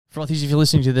Frothies, if you're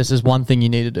listening to this, there's one thing you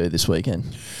need to do this weekend.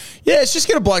 Yeah, it's just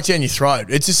get a bloke down your throat.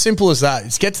 It's as simple as that.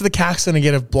 It's get to the Caxton and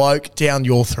get a bloke down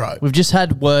your throat. We've just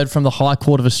had word from the High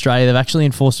Court of Australia. They've actually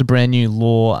enforced a brand new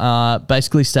law,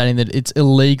 basically stating that it's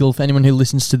illegal for anyone who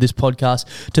listens to this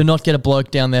podcast to not get a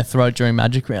bloke down their throat during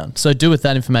Magic Round. So do with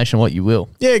that information what you will.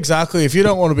 Yeah, exactly. If you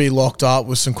don't want to be locked up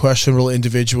with some questionable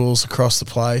individuals across the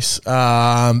place,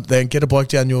 then get a bloke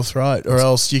down your throat, or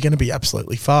else you're going to be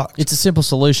absolutely fucked. It's a simple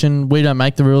solution. We don't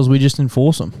make the rules. We just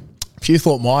enforce them. If you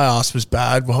thought my ass was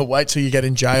bad, well, wait till you get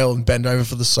in jail and bend over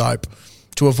for the soap.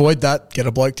 To avoid that, get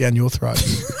a bloke down your throat.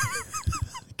 So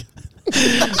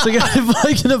go to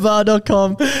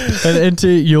blokeinabar.com and enter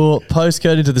your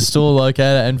postcode into the store locator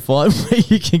and find where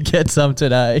you can get some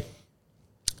today.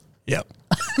 Yep.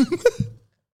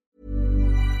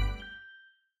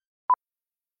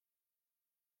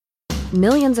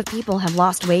 Millions of people have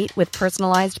lost weight with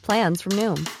personalized plans from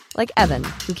Noom. Like Evan,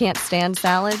 who can't stand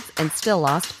salads and still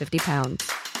lost 50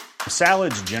 pounds.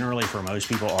 Salads generally for most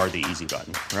people are the easy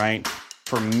button, right?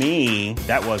 For me,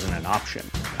 that wasn't an option.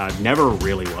 I never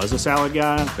really was a salad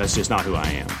guy. That's just not who I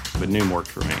am. But Noom worked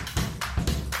for me.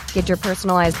 Get your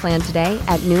personalized plan today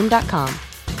at Noom.com.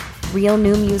 Real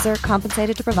Noom user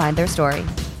compensated to provide their story.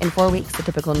 In 4 weeks, the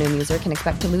typical Noom user can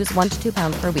expect to lose 1 to 2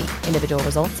 pounds per week. Individual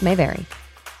results may vary.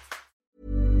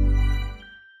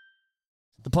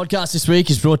 The podcast this week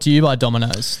is brought to you by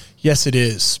Domino's. Yes, it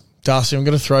is. Darcy, I'm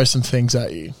going to throw some things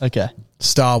at you. Okay.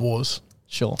 Star Wars.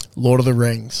 Sure. Lord of the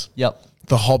Rings. Yep.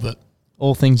 The Hobbit.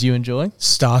 All things you enjoy.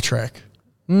 Star Trek.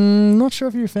 Not sure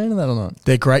if you're a fan of that or not.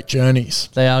 They're great journeys.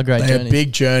 They are great journeys. They are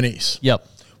big journeys. Yep.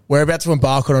 We're about to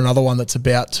embark on another one that's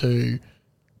about to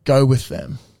go with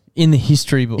them. In the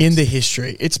history books. In the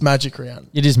history. It's Magic Round.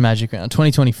 It is Magic Round,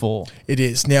 2024. It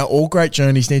is. Now, all great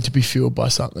journeys need to be fueled by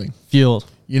something. Fueled.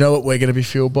 You know what we're going to be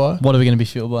fueled by? What are we going to be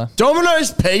fueled by?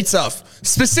 Domino's Pizza,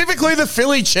 specifically the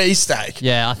Philly cheesesteak.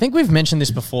 Yeah, I think we've mentioned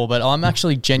this before, but I'm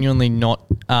actually genuinely not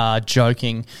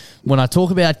joking. When I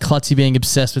talk about Klutzy being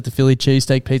obsessed with the Philly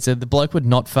cheesesteak pizza, the bloke would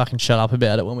not fucking shut up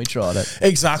about it when we tried it.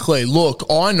 Exactly. Look,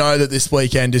 I know that this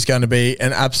weekend is going to be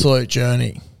an absolute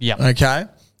journey. Yeah. Okay?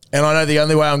 And I know the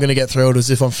only way I'm going to get through it is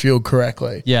if I'm fueled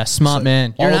correctly. Yeah, smart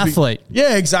man. You're an athlete.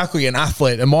 Yeah, exactly, an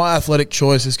athlete. And my athletic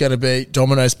choice is going to be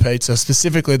Domino's Pizza,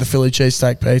 specifically the Philly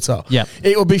cheesesteak pizza. Yeah.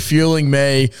 It will be fueling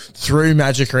me through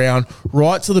Magic Round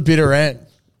right to the bitter end.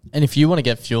 And if you want to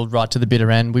get fueled right to the bitter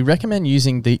end, we recommend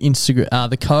using the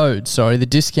the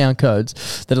discount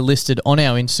codes that are listed on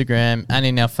our Instagram and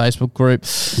in our Facebook group.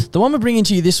 The one we're bringing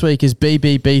to you this week is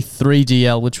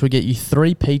BBB3DL, which will get you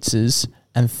 3 pizzas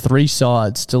and 3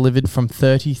 sides delivered from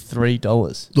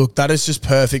 $33. Look, that is just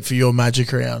perfect for your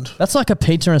Magic Round. That's like a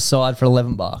pizza and a side for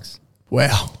 $11.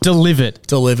 Wow. Delivered.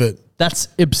 That's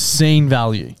obscene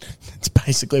value. It's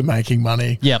basically making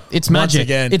money. Yep, it's magic. Once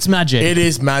again, it's magic. It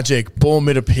is magic. Boom,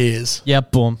 it appears.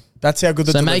 Yep, boom. That's how good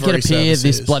the delivery service is. So make it appear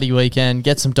this bloody weekend.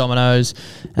 Get some Domino's.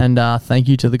 And thank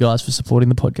you to the guys for supporting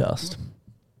the podcast.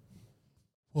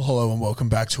 Well, hello and welcome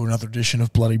back to another edition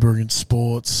of Bloody Brilliant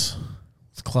Sports.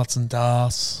 It's Klutz and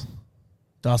Das.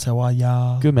 Das, how are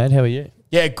ya? Good, man. How are you?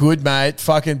 Yeah, good, mate.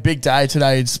 Fucking big day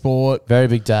today in sport. Very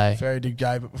big day. Very big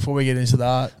day. But before we get into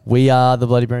that, we are the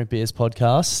Bloody Brilliant Beers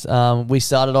podcast. We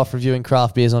started off reviewing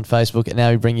craft beers on Facebook, and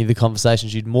now we bring you the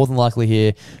conversations you'd more than likely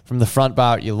hear from the front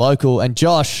bar at your local. And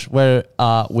Josh, where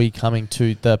are we coming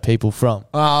to the people from?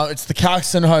 It's the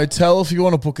Caxton Hotel. If you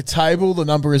want to book a table, the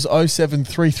number is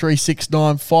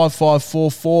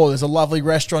 0733695544. There's a lovely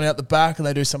restaurant out the back, and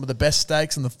they do some of the best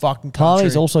steaks in the fucking country.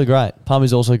 Palmy's also great.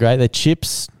 Their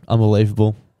chips,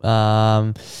 unbelievable.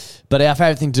 But our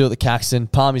favourite thing to do at the Caxton,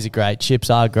 Palmies are great, chips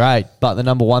are great, but the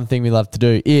number one thing we love to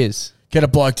do is get a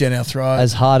bloke down our throat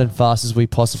as hard and fast as we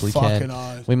possibly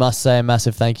can. We must say a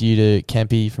massive thank you to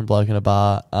Kempy from Bloke in a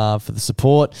Bar for the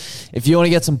support. If you want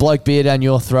to get some bloke beer down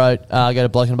your throat, go to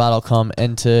blokeinabar.com,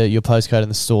 enter your postcode in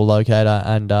the store locator,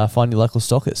 and find your local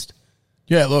stockist.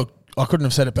 Yeah, look, I couldn't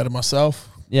have said it better myself.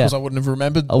 Yeah. Because I wouldn't have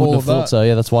remembered I wouldn't all have thought that. so.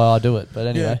 Yeah, that's why I do it. But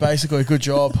anyway. Yeah, basically, good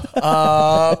job.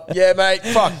 Yeah, mate.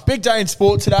 Fuck. Big day in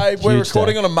sport today. We're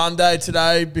recording on a Monday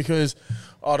today because,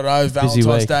 I don't know,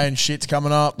 Valentine's Day and shit's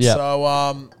coming up. Yep. So,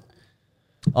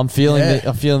 I'm feeling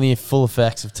the full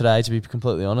effects of today, to be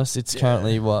completely honest. It's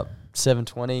currently,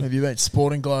 7:20. Have you been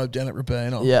Sporting Globe down at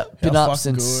Rabina? Yeah. Been up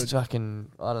since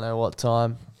fucking, I don't know what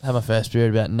time. Had my first beer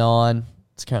at about 9.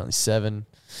 It's currently 7.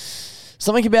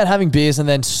 Something about having beers and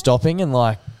then stopping and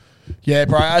yeah,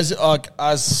 bro. As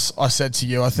I said to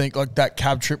you, I think that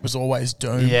cab trip was always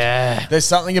doomed. Yeah. There's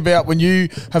something about when you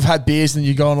have had beers and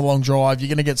you go on a long drive, you're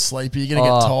gonna get sleepy, you're gonna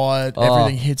get tired,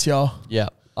 everything hits you. Yeah.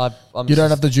 You don't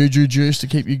have the juju juice to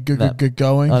keep you good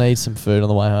going? I need some food on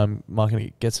the way home. Might gonna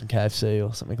get some KFC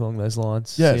or something along those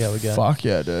lines. Yeah, see how we go. Fuck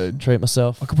yeah, dude. Treat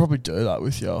myself. I could probably do that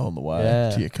with you on the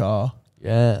way to your car.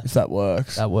 Yeah. If that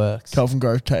works. That works. Kelvin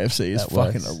Grove KFC is That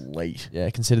fucking works. elite. Yeah,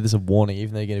 consider this a warning,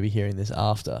 even though you're going to be hearing this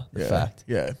after the fact.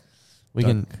 Yeah. We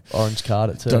can orange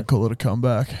card it too. Don't call it a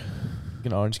comeback. We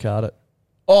can orange card it.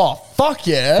 Oh, fuck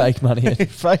yeah. Fake money.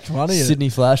 Fake money. Sydney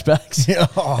flashbacks. Yeah.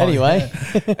 Oh, anyway.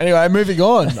 Yeah. Anyway, moving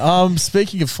on.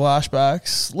 Speaking of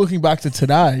flashbacks, looking back to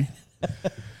today.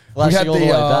 Flashing all the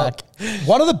way back.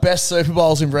 One of the best Super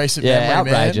Bowls in recent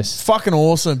memory, outrageous. Man. Fucking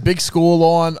awesome. Big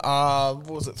scoreline. What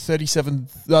was it?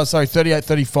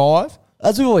 38-35.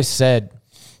 As we always said,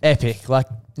 epic. Like,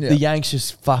 the Yanks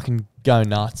just fucking go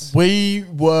nuts. I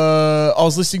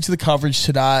was listening to the coverage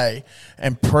today,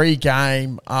 and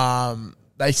pre-game,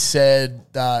 they said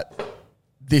that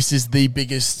this is the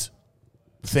biggest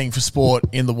thing for sport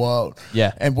in the world.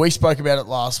 Yeah. And we spoke about it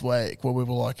last week where we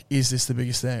were like, is this the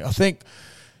biggest thing? I think,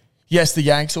 yes, the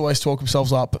Yanks always talk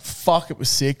themselves up, but fuck, it was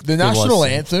sick. The national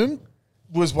anthem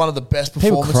was one of the best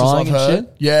performances I've heard.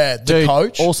 Shit. Yeah, the Dude,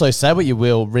 coach. Also, say what you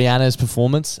will, Rihanna's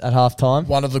performance at halftime.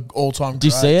 One of the all-time greats. Do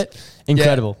you see it?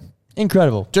 Incredible. Yeah.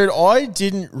 Incredible. Dude, I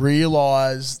didn't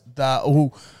realise that...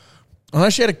 Oh, I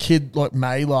know she had a kid like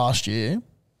May last year.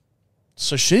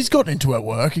 So she's gotten into her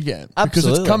work again.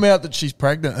 Absolutely. Because it's come out that she's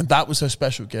pregnant and that was her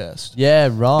special guest. Yeah,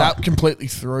 right. That completely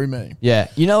threw me. Yeah.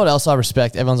 You know what else I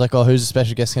respect? Everyone's like, oh, who's the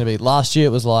special guest going to be? Last year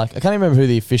it was like, I can't even remember who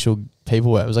the official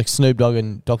people were. It was like Snoop Dogg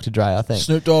and Dr. Dre, I think.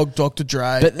 Snoop Dogg, Dr.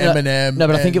 Dre, Eminem. No,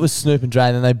 but I think it was Snoop and Dre,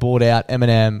 and then they bought out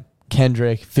Eminem,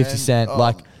 Kendrick, 50 Cent,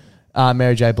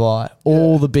 Mary J. Blige,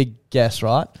 all the big guests,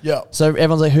 right? Yeah. So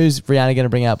everyone's like, who's Rihanna going to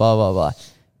bring out, blah, blah, blah.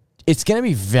 It's going to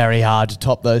be very hard to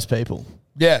top those people.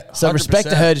 Yeah. So 100%. respect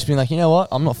to her just being like, you know what?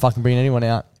 I'm not fucking bringing anyone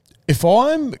out. If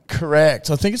I'm correct,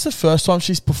 I think it's the first time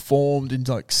she's performed in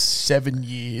like 7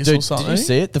 years or something. Did you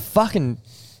see it? The fucking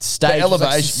stage was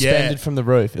like suspended from the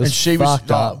roof. It was fucked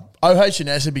up.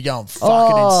 OH&S would be going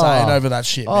fucking insane over that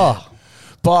shit, man.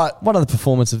 But one of the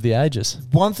performance of the ages.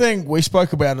 One thing, we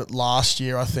spoke about it last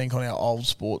year, I think, on our old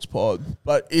sports pod.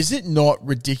 But is it not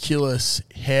ridiculous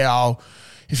how...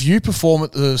 If you perform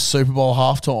at the Super Bowl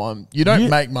halftime, you don't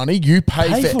make money. You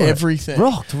pay for everything.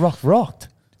 Rocked.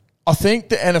 I think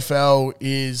the NFL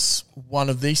is one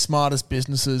of the smartest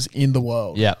businesses in the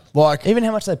world. Yeah. Like, even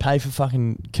how much they pay for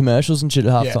fucking commercials and shit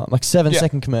at halftime. Like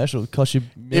 7-second commercial cost you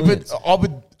millions. Yeah, but I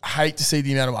would hate to see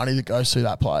the amount of money that goes through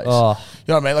that place. Oh.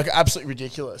 You know what I mean? Like, absolutely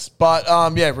ridiculous. But,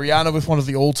 Rihanna with one of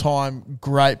the all-time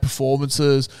great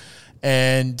performances.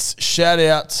 And shout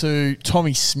out to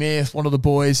Tommy Smith, one of the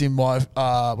boys in my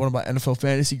one of my NFL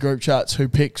fantasy group chats, who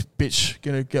picked "Bitch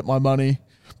Gonna Get My Money,"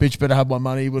 "Bitch Better Have My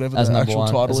Money," whatever the actual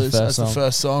title is, as the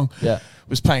first song. Yeah,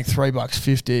 was paying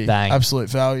 $3.50. Dang, absolute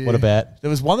value. What a bet! There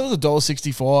was one that was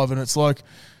 $1.65, and it's like,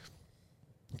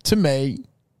 to me,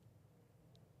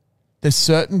 there's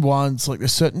certain ones, like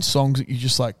there's certain songs that you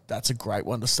just like. That's a great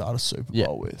one to start a Super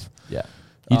Bowl with. Yeah,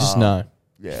 you just know.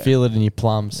 Yeah, feel it in your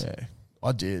plums. Yeah,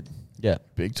 I did. Yeah.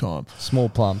 Big time. Small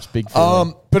plums, big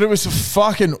feeling. But it was a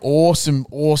fucking awesome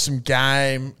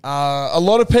game. A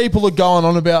lot of people are going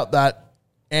on about that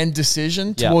end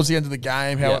decision towards the end of the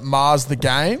game, how it mars the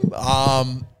game.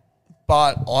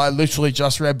 But I literally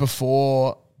just read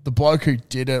before, the bloke who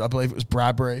did it, I believe it was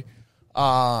Bradbury,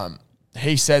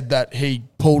 he said that he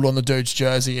pulled on the dude's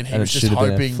jersey and he was just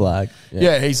hoping. Flag.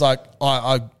 Yeah, he's like,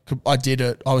 I did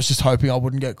it. I was just hoping I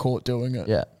wouldn't get caught doing it.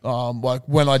 Yeah. Like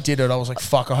when I did it, I was like,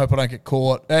 fuck, I hope I don't get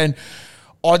caught. And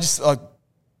I just like,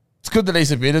 it's good that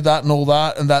he's admitted that and all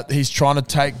that, and that he's trying to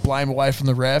take blame away from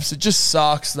the refs. It just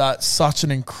sucks that such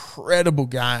an incredible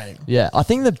game. Yeah, I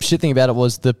think the shit thing about it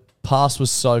was the pass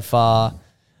was so far,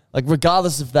 like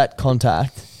regardless of that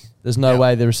contact, there's no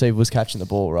way the receiver was catching the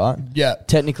ball, right? Yeah.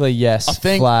 Technically, yes. I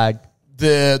think flag.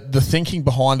 The thinking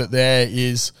behind it there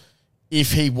is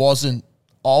if he wasn't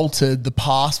altered, the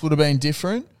pass would have been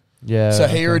different. Yeah. So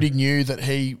he already knew that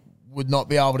he would not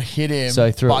be able to hit him. So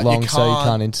he threw it long so you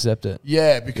can't intercept it.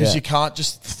 Yeah, because you can't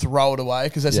just throw it away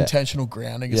because that's intentional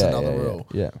grounding is another rule.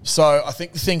 Yeah. So I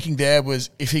think the thinking there was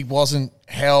if he wasn't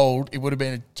held, it would have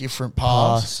been a different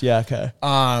pass. Yeah, okay.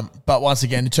 But once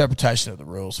again, interpretation of the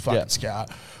rules, fucking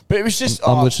scout. But it was just...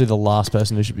 I'm literally the last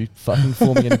person who should be fucking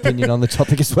forming an opinion on the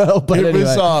topic as well. But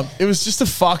it was just a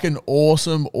fucking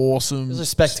awesome... It was a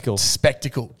spectacle.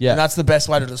 Spectacle. Yeah. And that's the best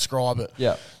way to describe it.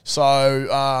 Yeah.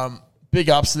 So, big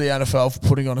ups to the NFL for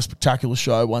putting on a spectacular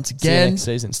show once again. Next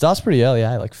season. Starts pretty early,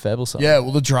 like Feb or something. Yeah,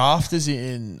 well, the draft is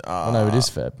in... no, it is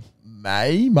Feb.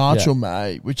 March or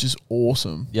May, which is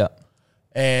awesome. Yeah.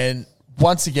 And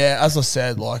once again, as I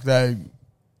said, like they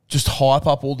just hype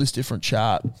up all this different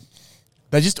chat.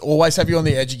 They just always have you on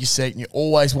the edge of your seat and you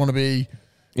always want to be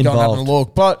going having a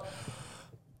look. But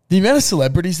the amount of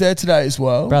celebrities there today as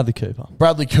well. Bradley Cooper,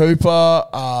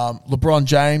 LeBron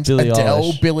James,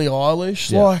 Adele, Billie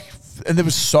Eilish. Yeah. And there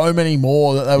was so many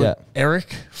more that they were.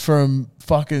 Eric from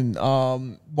fucking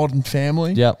Modern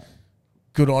Family. Yep.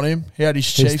 Good on him. He had his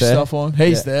Chief stuff on.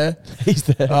 He's there. He's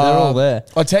there. They're all there.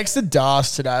 I texted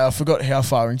Das today. I forgot how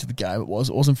far into the game it was.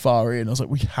 It wasn't far in. I was like,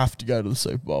 we have to go to the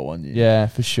Super Bowl one year. Yeah,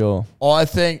 for sure. I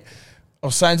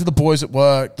was saying to the boys at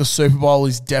work, the Super Bowl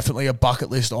is definitely a bucket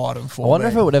list item for me. I wonder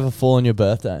if it would ever fall on your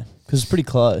birthday because it's pretty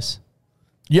close.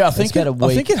 Yeah, I think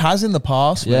it has in the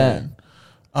past, man.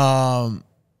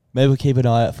 Maybe we'll keep an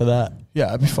eye out for that. Yeah,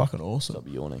 it'd be fucking awesome.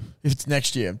 Stop yawning. If it's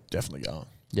next year, I'm definitely going.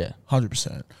 Yeah.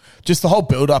 100%. Just the whole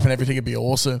build-up and everything would be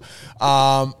awesome.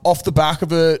 Off the back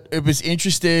of it, it was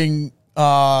interesting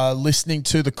listening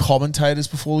to the commentators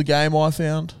before the game, I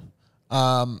found,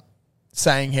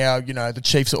 saying how, the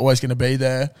Chiefs are always going to be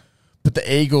there. But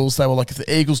the Eagles, they were like, if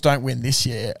the Eagles don't win this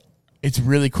year, it's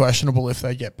really questionable if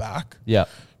they get back. Yeah.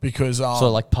 Because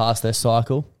past their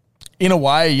cycle? In a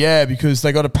way, yeah, because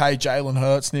they got to pay Jalen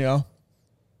Hurts now.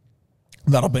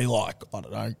 That'll be like, I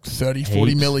don't know, 30,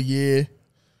 40 mil a year.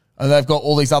 And they've got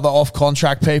all these other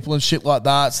off-contract people and shit like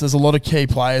that. So there's a lot of key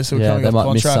players who are coming off contract. They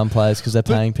might miss some players because they're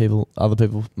paying other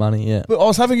people money, yeah. But I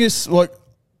was having this,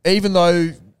 even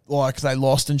though, they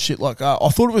lost and shit like that, I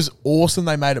thought it was awesome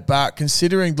they made it back,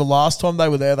 considering the last time they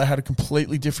were there, they had a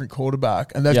completely different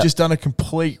quarterback. And they've just done a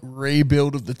complete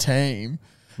rebuild of the team.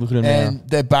 Look at them and now.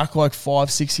 They're back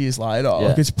 5-6 years later.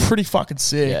 Yeah. It's pretty fucking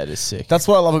sick. Yeah, it is sick. That's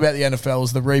what I love about the NFL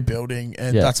is the rebuilding,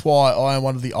 and that's why I am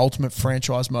one of the ultimate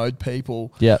franchise mode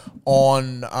people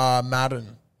on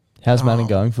Madden. How's Madden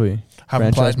going for you?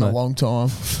 Haven't played in a long time.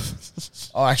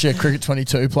 Actually a Cricket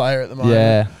 22 player at the moment.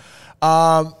 Yeah.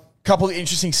 Couple of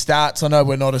interesting stats. I know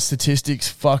we're not a statistics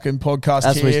fucking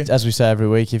podcast here. As we say every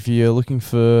week, if you're looking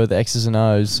for the X's and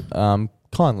O's,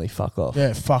 kindly fuck off.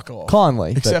 Yeah, fuck off.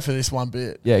 Kindly. Except for this one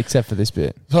bit. Yeah, except for this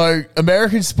bit. So,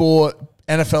 American sport,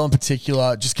 NFL in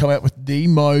particular, just come out with the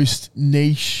most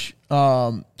niche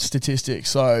statistics.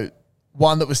 So,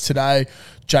 one that was today,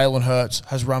 Jalen Hurts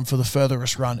has run for the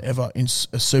furthest run ever in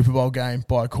a Super Bowl game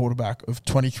by a quarterback of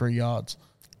 23 yards.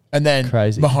 And then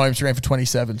Mahomes ran for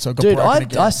 27, so it got broken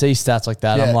again. I see stats like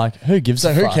that. Yeah. I'm like, who gives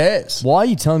a fuck? Who cares? Why are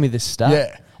you telling me this stat?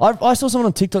 Yeah. I saw someone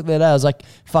on TikTok the other day. I was like,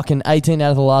 fucking 18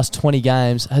 out of the last 20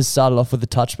 games has started off with a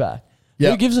touchback.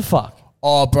 Yep. Who gives a fuck?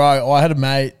 Oh, bro, I had a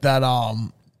mate that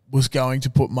was going to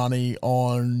put money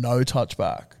on no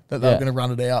touchback, that they were going to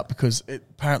run it out because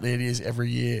apparently it is every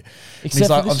year. He's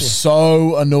like, I'm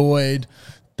so annoyed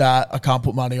that I can't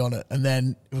put money on it. And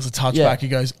then it was a touchback. Yeah. He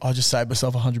goes, I just saved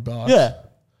myself $100. Yeah.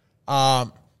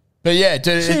 But yeah,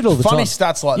 dude, funny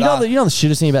stats like that. You know the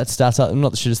shittest thing about stats, not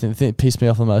the shittest thing, the thing that pissed me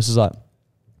off the most is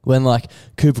when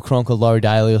Cooper Cronk or Laurie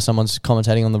Daly or someone's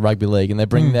commentating on the rugby league and they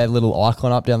bring their little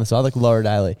icon up down the side, like Laurie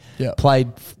Daly,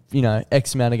 played,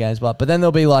 X amount of games, but then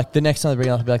they'll be the next time they bring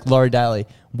it up, they'll be Laurie Daly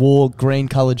wore green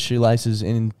coloured shoelaces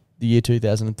in the year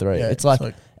 2003. Yeah, it's out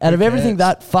of everything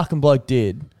that fucking bloke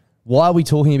did, why are we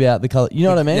talking about the colour? You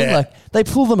know what I mean? Yeah. They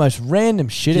pull the most random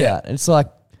shit out. And it's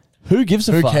who gives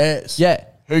a fuck? Who cares? Yeah.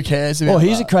 Who cares about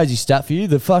here's a crazy stat for you.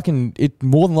 It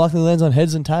more than likely lands on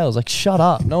heads and tails. Shut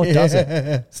up. No, it doesn't.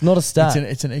 It's not a stat.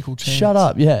 It's an equal chance. Shut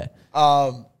up, yeah.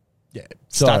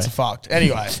 Stats are fucked.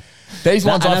 Anyway, these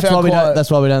ones I found that's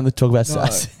why we don't talk about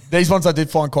stats. These ones I did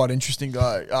find quite interesting,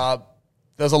 though.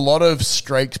 There's a lot of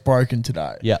streaks broken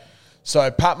today. Yeah.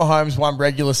 So Pat Mahomes won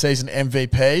regular season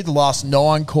MVP. The last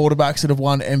 9 quarterbacks that have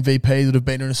won MVP that have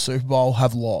been in a Super Bowl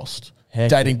have lost.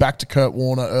 Dating back to Kurt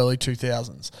Warner, early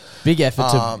 2000s. Big effort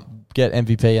to get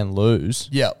MVP and lose.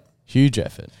 Yep. Huge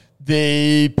effort.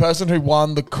 The person who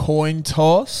won the coin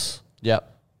toss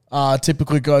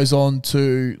typically goes on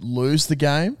to lose the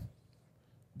game.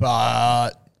 But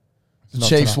the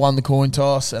Chiefs won the coin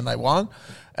toss and they won.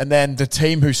 And then the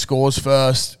team who scores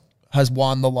first has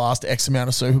won the last X amount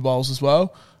of Super Bowls as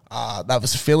well. That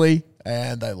was Philly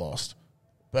and they lost.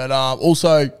 But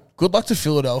also, good luck to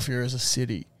Philadelphia as a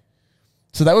city.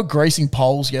 So they were gracing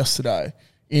poles yesterday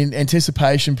in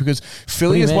anticipation because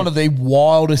Philly is one of the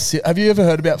wildest. Have you ever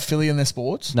heard about Philly and their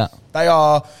sports? No. They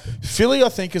are. Philly, I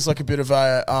think, is a bit of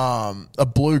a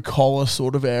blue collar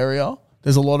sort of area.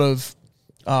 There's a lot of,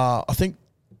 I think,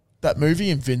 that movie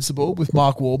Invincible with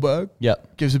Mark Wahlberg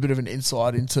gives a bit of an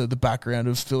insight into the background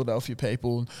of Philadelphia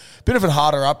people. A bit of a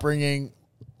harder upbringing,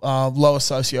 lower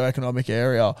socioeconomic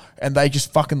area, and they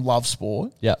just fucking love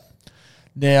sport. Yeah.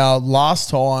 Now, last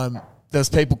time, there's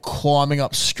people climbing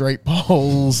up street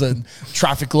poles and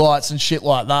traffic lights and shit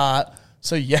like that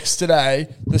So yesterday,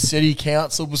 the city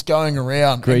council was going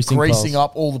around Greasing greasing poles.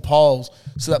 up all the poles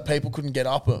so that people couldn't get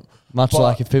up them. Much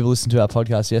like if people listen to our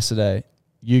podcast yesterday,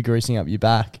 you greasing up your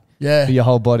back Yeah. for your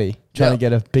whole body, trying to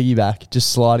get a piggyback,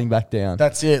 just sliding back down.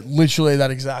 That's it. Literally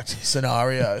that exact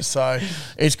scenario. So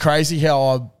it's crazy how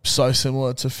I'm so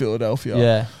similar to Philadelphia.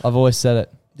 Yeah, I've always said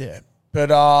it. Yeah. But,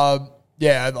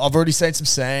 yeah, I've already seen some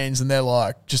scenes and they're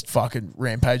like just fucking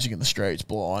rampaging in the streets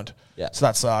blind. Yeah. So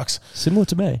that sucks. Similar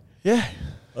to me. Yeah.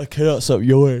 I cannot stop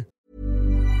your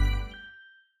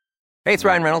Hey, it's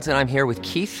Ryan Reynolds, and I'm here with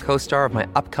Keith, co-star of my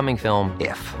upcoming film,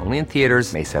 If, only in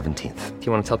theaters May 17th. Do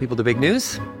you want to tell people the big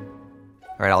news?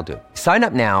 All right, I'll do it. Sign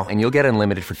up now and you'll get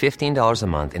unlimited for $15 a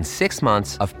month and 6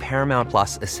 months of Paramount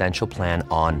Plus Essential Plan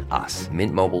on us.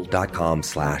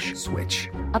 MintMobile.com/switch.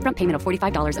 Upfront payment of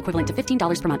 $45 equivalent to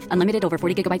 $15 per month. Unlimited over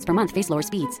 40 gigabytes per month. Face lower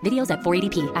speeds. Videos at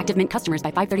 480p. Active Mint customers by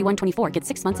 531.24 get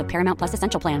 6 months of Paramount Plus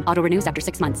Essential Plan. Auto renews after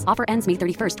 6 months. Offer ends May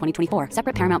 31st, 2024.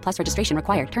 Separate Paramount Plus registration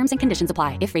required. Terms and conditions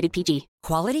apply if rated PG.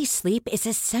 Quality sleep is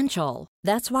essential.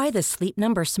 That's why the Sleep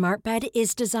Number Smart Bed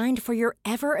is designed for your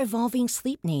ever-evolving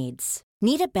sleep needs.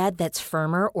 Need a bed that's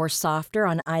firmer or softer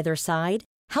on either side?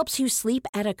 Helps you sleep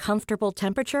at a comfortable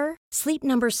temperature? Sleep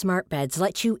Number Smart Beds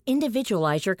let you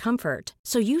individualize your comfort,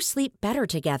 so you sleep better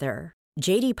together.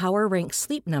 JD Power ranks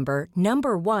Sleep Number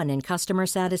number 1 in customer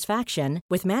satisfaction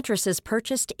with mattresses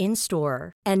purchased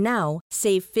in-store. And now,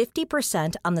 save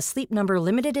 50% on the Sleep Number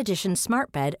Limited Edition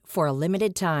Smart Bed for a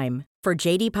limited time. For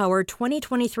JD Power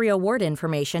 2023 award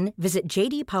information, visit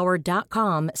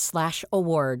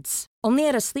jdpower.com/awards. Only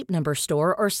at a Sleep Number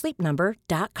store or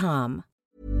sleepnumber.com.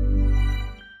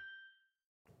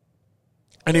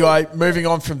 Anyway, moving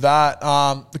on from that,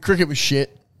 the cricket was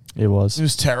shit. It was. It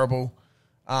was terrible.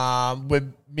 We're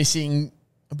missing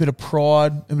a bit of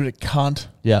pride, a bit of cunt.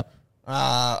 Yeah.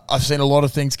 I've seen a lot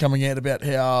of things coming out about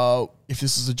how if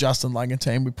this was a Justin Langer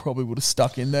team, we probably would have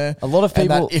stuck in there. A lot of And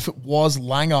people- that if it was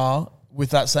Langer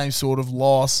with that same sort of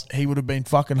loss, he would have been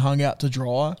fucking hung out to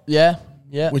dry, Yeah.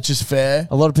 Yeah. which is fair.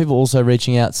 A lot of people also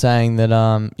reaching out saying that,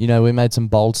 we made some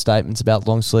bold statements about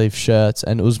long sleeve shirts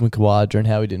and Usman Khawaja and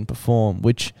how he didn't perform,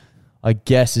 which I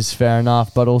guess is fair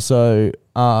enough. But also,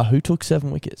 who took 7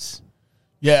 wickets?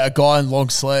 Yeah, a guy in long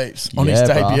sleeves on his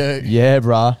bruh. debut. Yeah,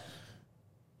 bruh.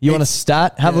 You want a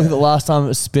stat? Have a look at the last time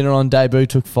a spinner on debut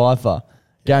took 5 for.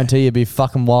 Guarantee you it'd be a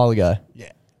fucking while ago. Yeah.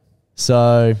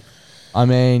 So, I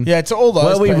mean... Yeah, to all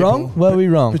those Were we people, wrong? Were we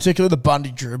wrong? Particularly the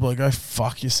Bundy dribbler. Go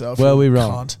fuck yourself. Were you we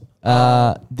wrong?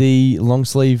 cunt. The long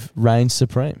sleeve reigns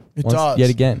supreme. It does.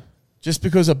 Yet again. Just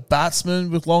because a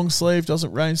batsman with long sleeve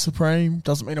doesn't reign supreme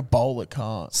doesn't mean a bowler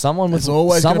can't. There's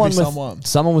always gonna be someone.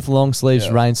 Someone with long sleeves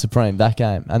Yeah. reigns supreme that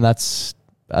game. And that's,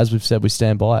 as we've said, we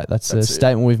stand by it. That's a it.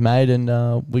 statement we've made and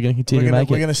we're going to continue to make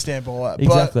We're it. going to stand by it.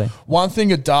 Exactly. But one thing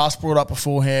Adas brought up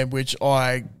beforehand, which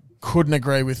I couldn't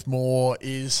agree with more,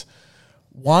 is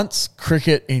once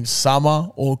cricket in summer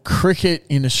or cricket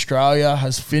in Australia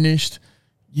has finished,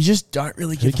 you just don't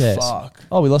really Who give a cares? fuck.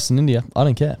 Oh, we lost in India. I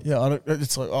don't care. Yeah,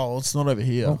 it's like, oh, it's not over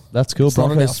here. That's cool. It's not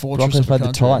in our Broncos fortress of a played the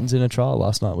country. Titans in a trial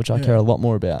last night, which I care a lot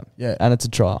more about. Yeah. And it's a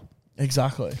trial.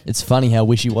 Exactly. It's funny how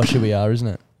wishy-washy we are, isn't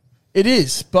it? It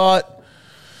is, but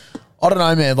I don't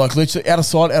know, man. Like, literally, out of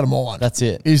sight, out of mind. That's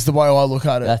it. Is the way I look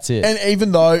at it. That's it. And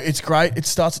even though it's great, it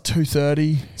starts at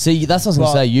 2:30. See, that's what I was going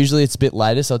to But- say. Usually it's a bit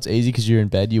later, so it's easy because you're in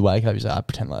bed. You wake up, you say, I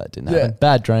pretend like that didn't Yeah. happen.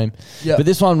 Bad dream. Yeah. But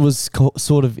this one was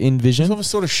sort of in vision. It's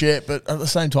sort of shit, but at the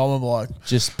same time, I'm like,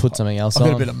 Just put something else I've on.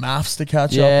 got a bit of maths to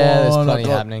catch Yeah, up there's on. plenty I've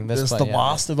got- happening. There's There's plenty The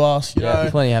Last of Us, you Yeah, know.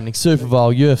 plenty happening. Super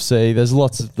Bowl, UFC. There's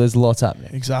lots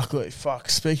happening. Exactly. Fuck.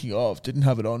 Speaking of, didn't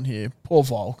have it on here. Poor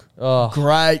Volk. Oh.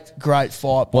 Great fight.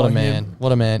 What by a man. him.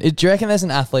 What a man. Do you reckon there's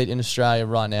an athlete in Australia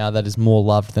right now that is more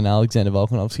loved than Alexander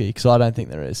Volkanovski? Because I don't think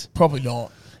there is. Probably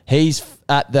not. He's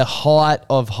at the height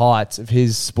of heights of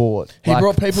his sport. He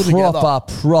brought people together.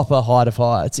 Proper height of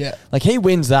heights. Yeah. Like he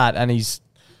wins that and he's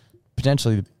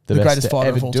potentially the best greatest to fighter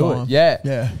ever of all do time. it. Yeah.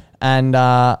 Yeah.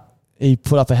 And he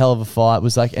put up a hell of a fight,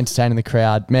 was like entertaining the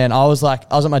crowd. Man, I was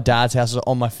at my dad's house, I was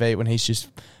on my feet when he's just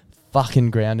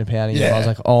fucking ground and pounding. Yeah. I was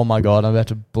like, oh my God, I'm about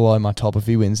to blow my top if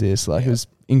he wins this. Like, it was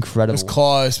incredible. It was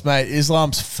close, mate.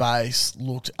 Islam's face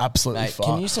looked absolutely Mate, fucked.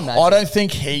 can you just imagine? I don't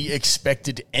think he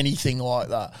expected anything like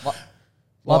that. My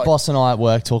Like- boss and I at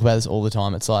work talk about this all the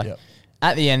time. It's like Yep.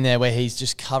 at the end there where he's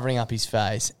just covering up his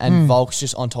face and Volk's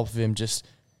just on top of him, just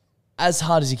as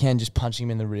hard as he can, just punching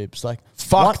him in the ribs. Like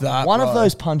Fuck that, One of bro.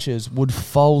 those punches would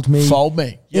fold me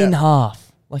Yeah. in half.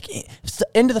 Like, it's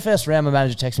the end of the first round, my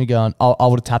manager texts me going, I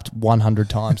would have tapped 100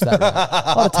 times that round.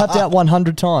 I would have tapped out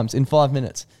 100 times in 5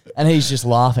 minutes. And he's just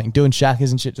laughing, doing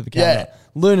shackers and shit to the camera. Yeah.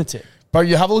 Lunatic. Bro,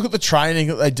 you have a look at the training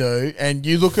that they do, and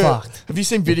you look at. Have you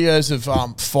seen videos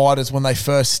of fighters when they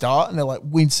first start, and they're like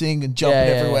wincing and jumping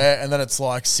everywhere, and then it's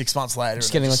like 6 months later,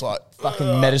 just and getting like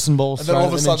fucking medicine balls, and then all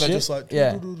of a sudden they're just like,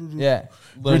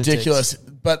 ridiculous.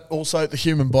 But also the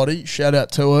human body. Shout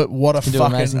out to it. What a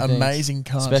fucking amazing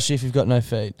cunt. Especially if you've got no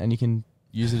feet and you can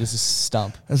use it as a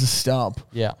stump.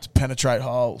 Yeah, to penetrate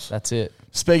holes. That's it.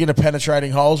 Speaking of penetrating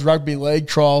holes, rugby league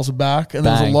trials are back, and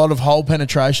there's a lot of hole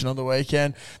penetration on the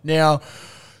weekend. Now,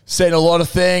 seen a lot of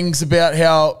things about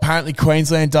how apparently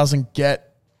Queensland doesn't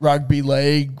get rugby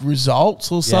league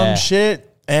results or some shit,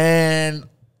 and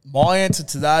my answer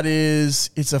to that is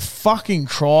it's a fucking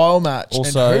trial match,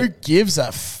 also, and who gives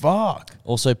a fuck?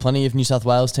 Also, plenty of New South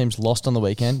Wales teams lost on the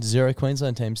weekend. 0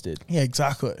 Queensland teams did. Yeah,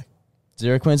 exactly.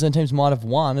 0 Queensland teams might have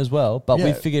won as well, but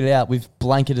we've figured it out. We've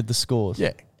blanketed the scores.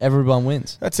 Yeah. Everyone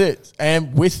wins. That's it.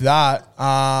 And with that,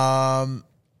 I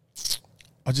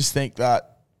just think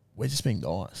that we're just being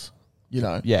nice, you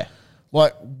know? Yeah.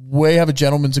 Like, we have a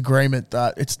gentleman's agreement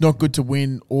that it's not good to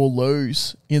win or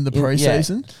lose in the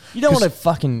preseason. Yeah. You don't want to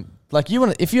fucking... Like,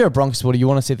 if you're a Broncos supporter, you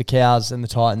want to see the Cows and the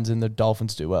Titans and the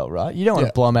Dolphins do well, right? You don't want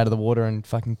to blow them out of the water and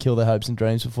fucking kill their hopes and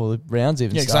dreams before the rounds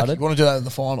even started. Exactly. You want to do that in the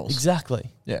finals.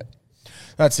 Exactly. Yeah.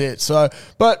 That's it. So,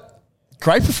 but...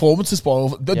 Great performances by all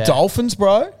the Dolphins,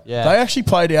 bro. Yeah. They actually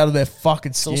played out of their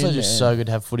fucking skin. It's also just so good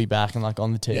to have footy back and like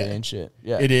on the TV and shit.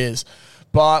 Yeah. It is.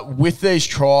 But with these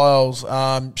trials,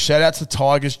 shout out to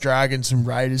Tigers, Dragons, and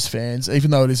Raiders fans.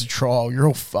 Even though it is a trial, you're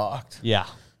all fucked. Yeah.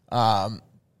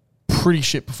 Pretty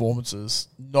shit performances.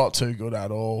 Not too good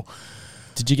at all.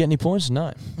 Did you get any points?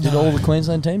 No. Did all the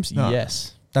Queensland teams? No.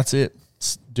 Yes. That's it.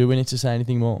 Do we need to say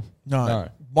anything more? No.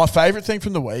 My favourite thing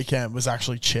from the weekend was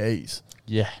actually Cheese.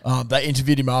 Yeah. They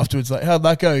interviewed him afterwards, like, how'd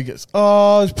that go? He goes,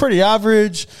 oh, it's pretty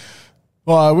average.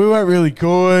 Well, we weren't really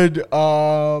good.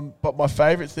 But my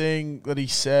favourite thing that he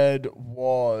said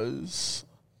was,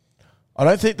 I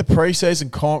don't think the preseason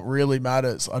comp really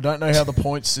matters. I don't know how the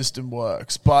point system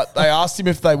works. But they asked him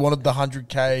if they wanted the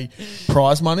 100K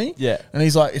prize money. Yeah. And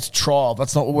he's like, it's trial.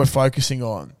 That's not what we're focusing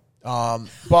on.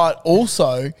 But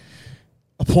also,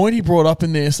 a point he brought up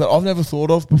in this that I've never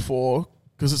thought of before,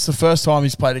 because it's the first time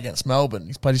he's played against Melbourne.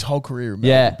 He's played his whole career in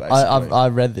Melbourne, basically. I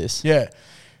read this. Yeah.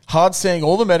 Hard seeing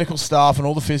all the medical staff and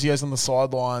all the physios on the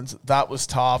sidelines. That was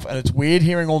tough. And it's weird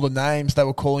hearing all the names they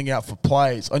were calling out for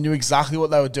plays. I knew exactly what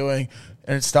they were doing,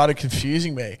 and it started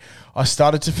confusing me. I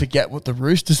started to forget what the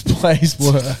Roosters plays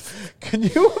were. Can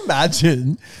you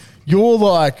imagine? You're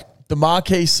like the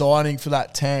marquee signing for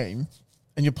that team,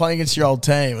 and you're playing against your old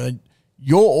team, and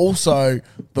you're also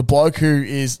the bloke who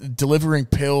is delivering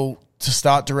pill to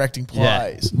start directing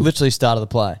plays. Yeah, literally start of the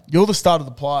play. You're the start of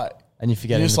the play. And you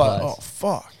forget you're just like, plays. oh,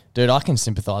 fuck. Dude, I can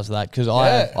sympathise with that because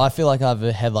I feel like I've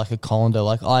had like a colander.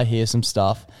 Like, I hear some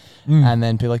stuff and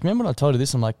then people are like, remember when I told you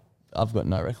this? I'm like, I've got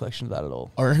no recollection of that at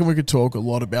all. I reckon we could talk a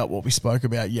lot about what we spoke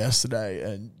about yesterday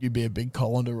and you'd be a big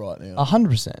colander right now.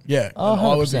 100%. Yeah,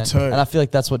 I would be too. And I feel like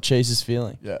that's what Cheese is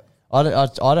feeling. Yeah. I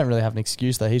don't really have an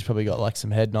excuse though. He's probably got like some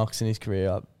head knocks in his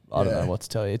career. I don't know what to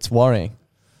tell you. It's worrying.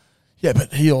 Yeah,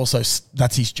 but he also,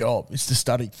 that's his job. It's to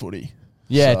study footy.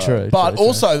 Yeah, true. But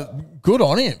also, good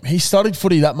on him. He studied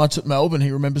footy that much at Melbourne. He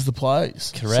remembers the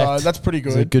plays. Correct. So that's pretty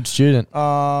good. He's a good student.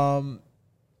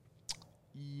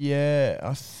 Yeah,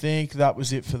 I think that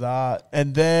was it for that.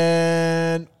 And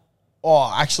then,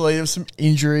 actually, there was some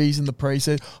injuries in the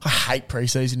preseason. I hate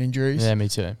preseason injuries. Yeah, me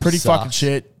too. Pretty fucking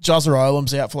shit. Juzza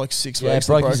Olam's out for like 6 weeks.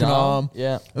 Broke his arm.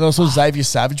 Yeah. And also Xavier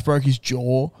Savage broke his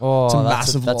jaw. Oh, it's a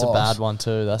massive loss. That's a bad one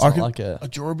too. That's not like a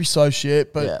jaw would be so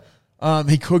shit, but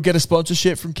he could get a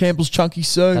sponsorship from Campbell's Chunky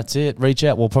Soup. That's it. Reach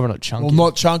out. Well, probably not Chunky. Well,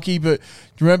 not Chunky, but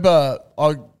do you remember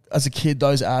as a kid,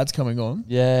 those ads coming on?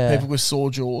 Yeah. People with sore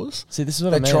jaws. See, this is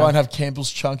what I mean. They try and have Campbell's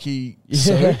Chunky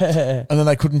soup, and then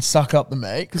they couldn't suck up the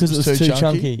meat because it was too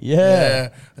chunky. Yeah.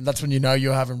 And that's when you know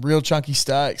you're having real chunky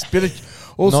steaks.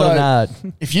 Also, not an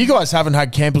ad. If you guys haven't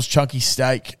had Campbell's Chunky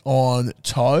steak on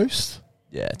toast...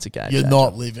 Yeah, it's a game You're changer.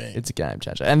 not living. It's a game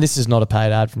changer. And this is not a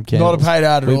paid ad from Campbell's. Not a paid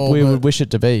ad at all. We would wish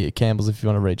it to be at Campbell's if you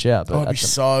want to reach out. But it'd be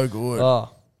so good.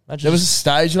 There was a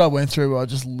stage that I went through where I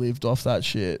just lived off that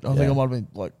shit. I think I might have been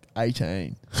like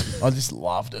 18. I just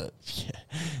loved it.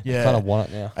 Yeah. I kind of want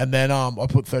it now. And then I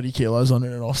put 30 kilos on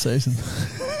it in off season.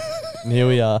 And here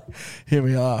we are. Here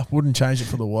we are. Wouldn't change it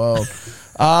for the world.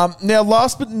 Now,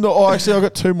 last but not... actually, I've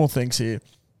got two more things here.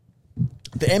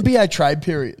 The NBA trade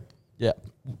period. Yeah.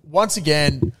 Once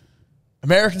again,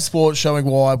 American sports showing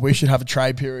why we should have a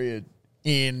trade period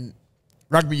in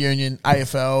rugby union,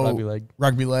 AFL,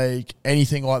 rugby league,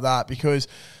 anything like that, because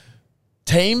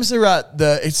teams are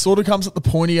it sort of comes at the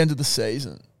pointy end of the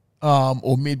season,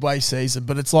 or midway season,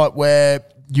 but it's like where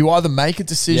you either make a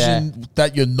decision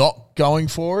that you're not going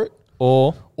for it,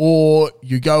 or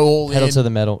you go all pedal in. to the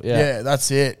metal. Yeah,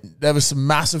 that's it. There was some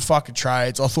massive fucking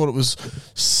trades. I thought it was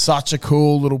such a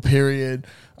cool little period.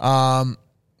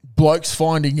 Blokes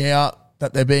finding out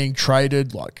that they're being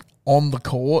traded like on the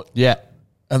court. Yeah.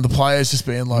 And the players just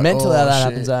being like, mental oh, how that shit.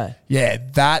 happens, eh? Yeah,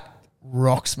 that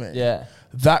rocks me. Yeah.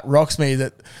 That rocks me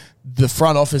that the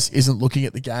front office isn't looking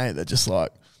at the game. They're just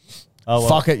like,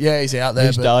 fuck it. Yeah, he's out there.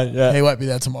 He's but done, yeah. he won't be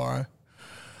there tomorrow.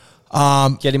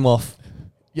 Get him off.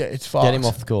 Yeah, it's fine. Get him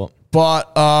off the court.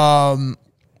 But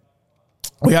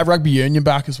we have rugby union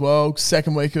back as well.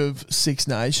 Second week of Six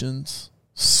Nations.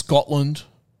 Scotland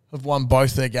have won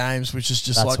both their games, which is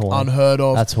just That's like horny. unheard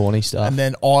of. That's horny stuff. And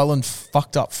then Ireland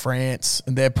fucked up France,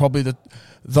 and they're probably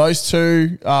those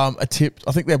two are tipped.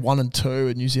 I think they're 1 and 2,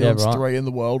 and New Zealand's 3 in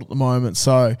the world at the moment.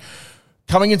 So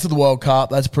coming into the World Cup,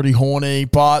 that's pretty horny.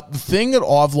 But the thing that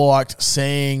I've liked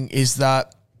seeing is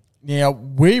that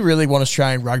we really want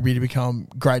Australian rugby to become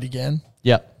great again.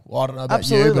 Yep. Well, I don't know about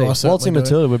Absolutely. you, but I certainly Waltzing do.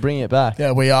 Matilda, we're bringing it back.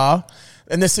 Yeah, we are.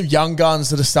 And there's some young guns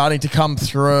that are starting to come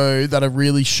through that are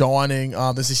really shining.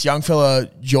 There's this young fella,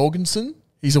 Jorgensen.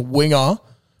 He's a winger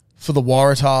for the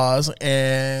Waratahs,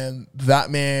 and that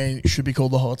man should be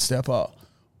called the hot stepper.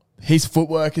 His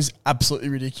footwork is absolutely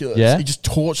ridiculous. Yeah? He just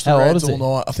torched the How old Reds is he?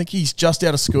 all night. I think he's just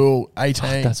out of school,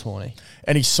 18. That's horny.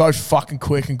 And he's so fucking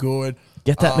quick and good.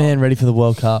 Get that man ready for the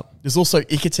World Cup. There's also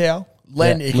Ikitau,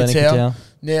 Len Yeah, Len Ikitau. Ikitau.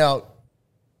 Now,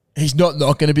 he's not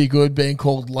going to be good being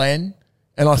called Len.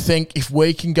 And I think if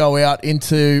we can go out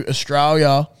into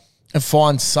Australia and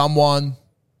find someone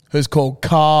who's called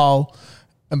Carl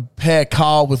and pair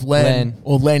Carl with Len.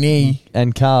 Or Lenny.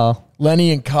 And Carl.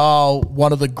 Lenny and Carl,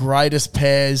 one of the greatest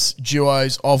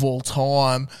duos of all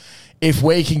time. If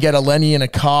we can get a Lenny and a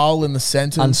Carl in the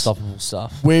centres, Unstoppable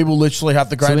stuff. we will literally have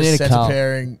the So we greatest need a centre Carl.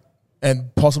 pairing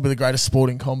and possibly the greatest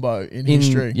sporting combo in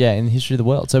history. Yeah, in the history of the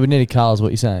world. So we need a Carl is what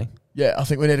you're saying. Yeah, I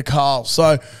think we need a Carl.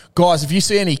 So, guys, if you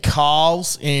see any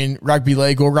Carls in rugby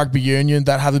league or rugby union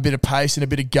that have a bit of pace and a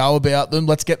bit of go about them,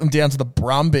 let's get them down to the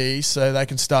Brumbies so they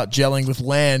can start gelling with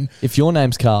Len. If your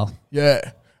name's Carl, Yeah.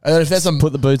 And then if there's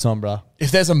put the boots on, bro. if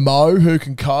there's a Mo who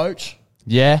can coach,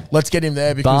 Yeah. let's get him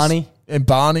there. Because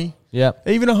Barney. Yep.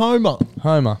 Even a Homer.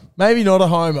 Homer. Maybe not a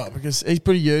Homer because he's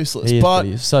pretty useless. He is but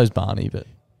pretty, so's Barney, but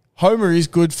Homer is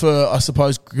good for, I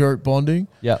suppose, group bonding.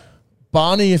 yep.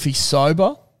 Barney, if he's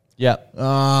sober, Yep.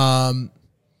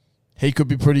 he could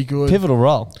be pretty good. Pivotal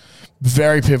role.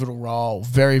 Very pivotal role.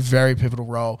 Very, very pivotal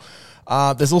role.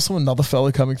 There's also another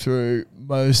fella coming through,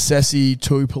 Mosesi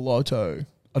Tuipulotu.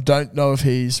 I don't know if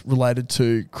he's related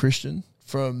to Christian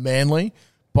from Manly,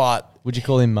 but... Would you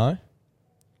call him Mo?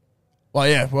 Well,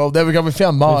 yeah. Well, there we go. We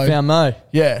found Mo. We found Mo.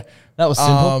 Yeah. That was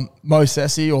simple.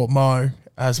 Mosesi, or Mo,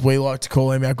 as we like to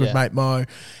call him, our good mate Mo.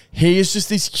 He is just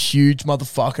this huge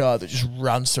motherfucker that just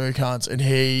runs through cunts. And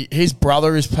his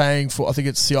brother is playing for, I think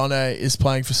it's Sione, is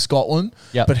playing for Scotland.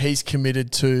 Yep. But he's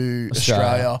committed to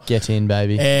Australia. Get in,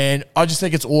 baby. And I just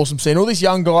think it's awesome seeing all these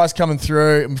young guys coming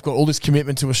through, and we've got all this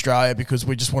commitment to Australia because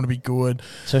we just want to be good.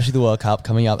 Especially the World Cup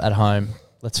coming up at home.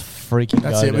 Let's freaking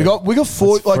That's go. it. Dude. We got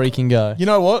 4 Let's freaking go. You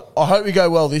know what? I hope we go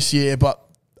well this year, but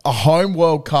a home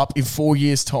World Cup in 4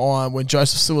 years' time when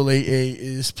Joseph Suaalii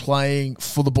is playing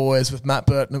for the boys with Matt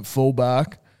Burton at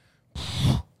fullback,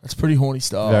 that's pretty horny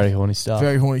stuff. Very horny stuff.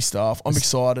 Very horny stuff. I'm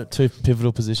excited. 2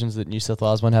 pivotal positions that New South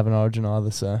Wales won't have an origin either,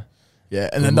 so. Yeah,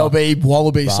 and then they'll be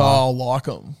Wallaby style like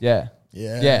them. Yeah.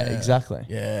 Yeah. Yeah, exactly.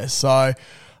 Yeah, so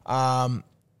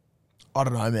I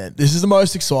don't know, man. This is the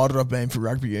most excited I've been for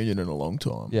rugby union in a long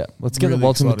time. Yeah. Let's get Really the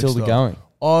Waltzing exciting Matilda stuff. going.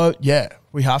 Oh, yeah,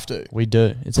 we have to. We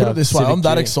do. It's Put our it this way, civic I'm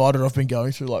that duty. excited I've been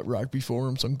going through like rugby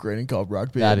forums on Green and Gold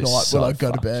Rugby That at is night so when I go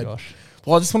to fucked, bed. Josh.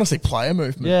 Well, I just want to see player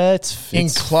movement. Yeah, it's In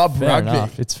club fair rugby.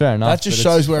 enough. It's fair enough. That just but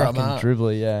shows it's where I'm fucking at.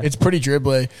 Dribbly, yeah. It's pretty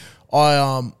dribbly.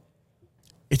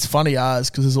 It's funny because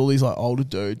there's all these like older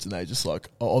dudes and they just like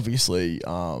are obviously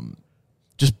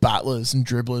just battlers and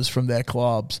dribblers from their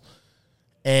clubs.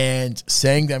 And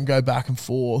seeing them go back and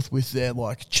forth with their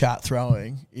like chat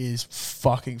throwing is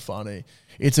fucking funny.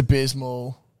 It's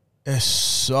abysmal. They're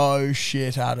so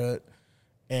shit at it.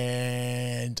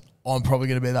 And I'm probably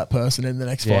going to be that person in the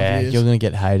next 5 years. You're going to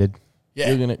get hated.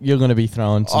 Yeah. You're gonna be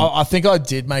throwing some. I think I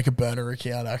did make a burner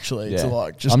account actually to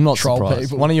like just I'm not troll surprised.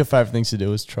 people. One of your favorite things to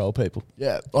do is troll people.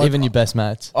 Yeah. Even your best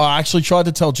mates. I actually tried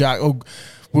to tell Jack.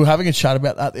 We were having a chat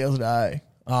about that the other day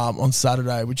on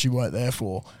Saturday, which you weren't there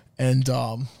for. And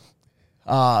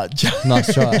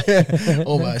Nice try.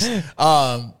 almost.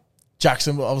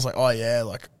 Jackson, I was like, oh yeah,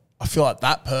 like I feel like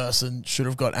that person should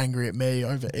have got angry at me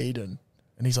over Eden.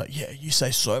 And he's like, yeah, you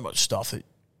say so much stuff that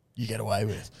you get away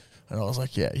with. And I was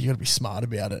like, yeah, you got to be smart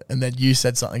about it. And then you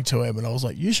said something to him, and I was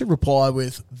like, you should reply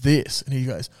with this. And he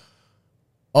goes,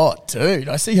 oh, dude,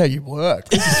 I see how you work.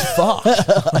 This is fucked.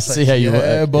 I see how you work.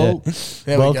 Yeah, bull. Yeah.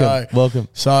 There we go. Welcome.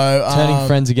 So Turning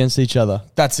friends against each other.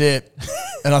 That's it.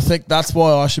 And I think that's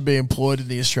why I should be employed in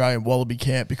the Australian Wallaby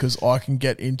camp, because I can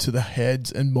get into the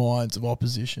heads and minds of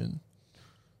opposition.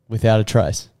 Without a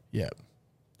trace. Yeah.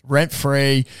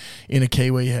 Rent-free in a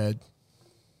Kiwi head.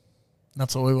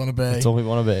 That's all we want to be. That's all we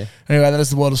want to be. Anyway, that is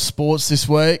the world of sports this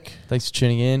week. Thanks for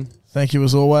tuning in. Thank you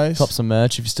as always. Cop some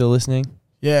merch if you're still listening.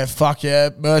 Yeah, fuck yeah.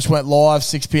 Merch went live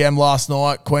 6 p.m. last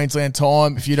night, Queensland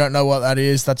time. If you don't know what that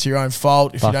is, that's your own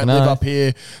fault. If you don't live up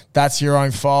here, that's your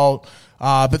own fault.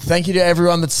 But thank you to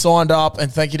everyone that's signed up,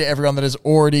 and thank you to everyone that has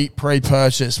already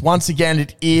pre-purchased. Once again,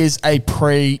 it is a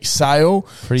pre-sale.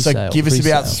 So give us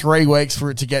about 3 weeks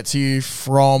for it to get to you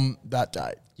from that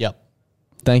date. Yep.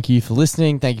 Thank you for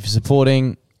listening. Thank you for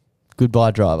supporting. Goodbye,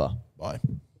 driver. Bye.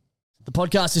 The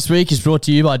podcast this week is brought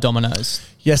to you by Domino's.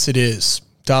 Yes, it is.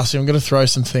 Darcy, I'm going to throw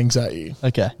some things at you.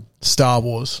 Okay. Star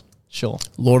Wars. Sure.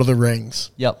 Lord of the Rings.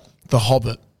 Yep. The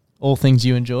Hobbit. All things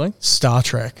you enjoy. Star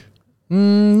Trek.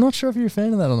 Not sure if you're a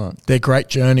fan of that or not. They're great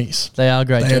journeys. They are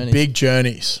great journeys. They are big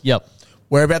journeys. Yep.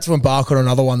 We're about to embark on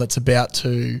another one that's about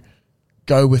to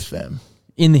go with them.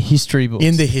 In the history books.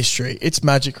 In the history. It's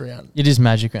Magic Round. It is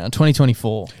Magic Round,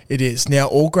 2024. It is. Now,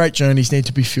 all great journeys need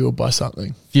to be fueled by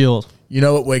something. Fueled. You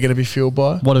know what we're going to be fueled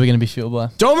by? What are we going to be fueled by?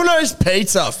 Domino's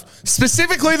Pizza,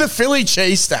 specifically the Philly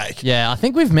cheesesteak. Yeah, I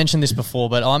think we've mentioned this before,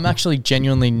 but I'm actually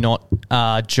genuinely not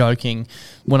joking.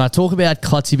 When I talk about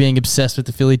Clutzy being obsessed with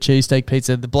the Philly cheesesteak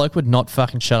pizza, the bloke would not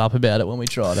fucking shut up about it when we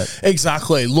tried it.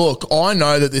 Exactly. Look, I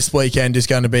know that this weekend is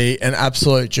going to be an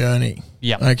absolute journey.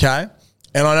 Yeah. Okay?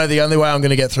 And I know the only way I'm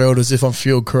going to get through it is if I'm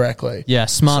fueled correctly. Yeah,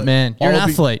 smart man. You're an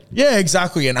athlete. Yeah,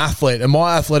 exactly, an athlete. And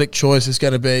my athletic choice is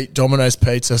going to be Domino's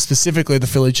Pizza, specifically the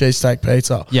Philly cheesesteak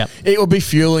pizza. Yeah. It will be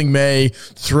fueling me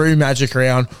through Magic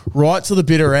Round right to the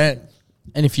bitter end.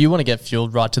 And if you want to get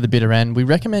fueled right to the bitter end, we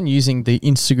recommend using the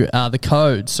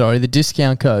the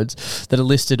discount codes that are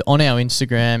listed on our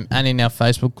Instagram and in our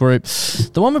Facebook group.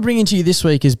 The one we're bringing to you this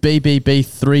week is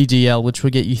BBB3DL, which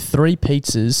will get you 3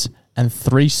 pizzas and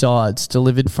 3 sides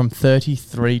delivered from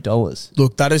 $33.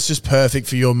 Look, that is just perfect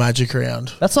for your Magic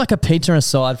Round. That's like a pizza and a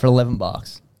side for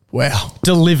 $11. Wow.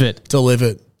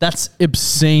 Delivered. That's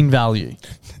obscene value.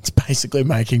 It's basically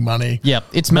making money. Yep,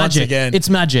 it's magic. Once again, it's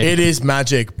magic. It is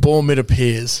magic. Boom, it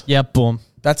appears. Yep, boom.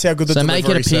 That's how good the delivery make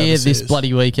it appear service this is.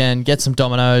 bloody weekend. Get some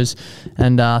Domino's,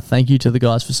 and thank you to the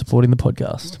guys for supporting the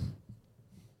podcast.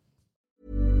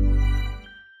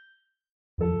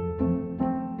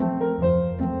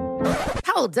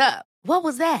 Hold up. What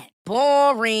was that?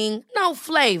 Boring. No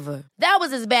flavor. That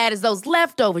was as bad as those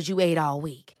leftovers you ate all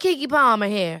week. Keke Palmer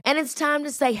here, and it's time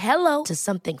to say hello to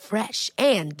something fresh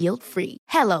and guilt-free.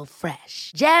 Hello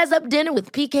Fresh. Jazz up dinner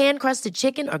with pecan-crusted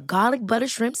chicken or garlic butter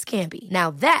shrimp scampi.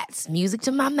 Now that's music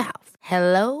to my mouth.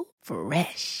 Hello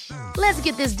Fresh. Let's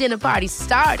get this dinner party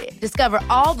started. Discover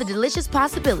all the delicious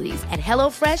possibilities at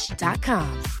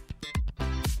HelloFresh.com.